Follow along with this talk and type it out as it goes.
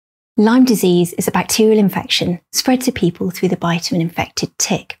Lyme disease is a bacterial infection spread to people through the bite of an infected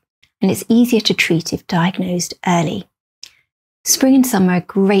tick, and it's easier to treat if diagnosed early. Spring and summer are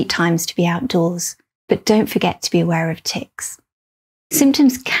great times to be outdoors, but don't forget to be aware of ticks.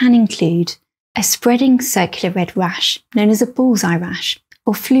 Symptoms can include a spreading circular red rash known as a bullseye rash,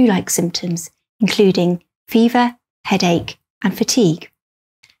 or flu-like symptoms, including fever, headache, and fatigue.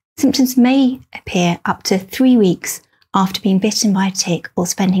 Symptoms may appear up to 3 weeks after being bitten by a tick or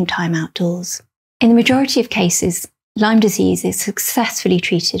spending time outdoors. In the majority of cases, Lyme disease is successfully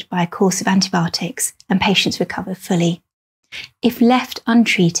treated by a course of antibiotics and patients recover fully. If left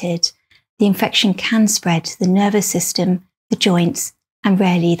untreated, the infection can spread to the nervous system, the joints, and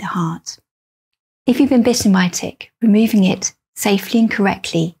rarely the heart. If you've been bitten by a tick, removing it safely and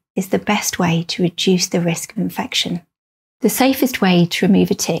correctly is the best way to reduce the risk of infection. The safest way to remove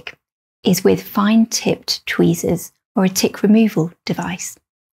a tick is with fine-tipped tweezers or a tick removal device.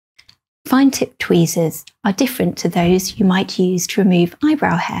 Fine-tipped tweezers are different to those you might use to remove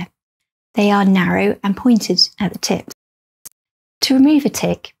eyebrow hair. They are narrow and pointed at the tips. To remove a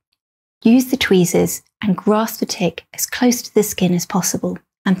tick, use the tweezers and grasp the tick as close to the skin as possible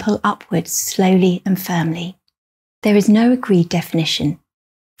and pull upwards slowly and firmly. There is no agreed definition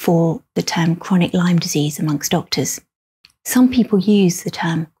for the term chronic Lyme disease amongst doctors. Some people use the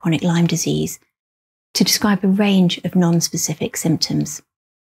term chronic Lyme disease to describe a range of non-specific symptoms.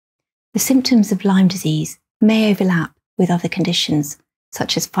 The symptoms of Lyme disease may overlap with other conditions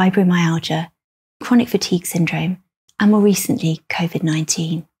such as fibromyalgia, chronic fatigue syndrome, and more recently,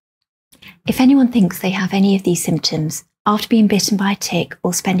 COVID-19. If anyone thinks they have any of these symptoms after being bitten by a tick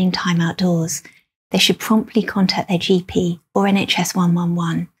or spending time outdoors, they should promptly contact their GP or NHS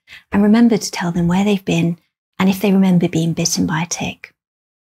 111 and remember to tell them where they've been and if they remember being bitten by a tick.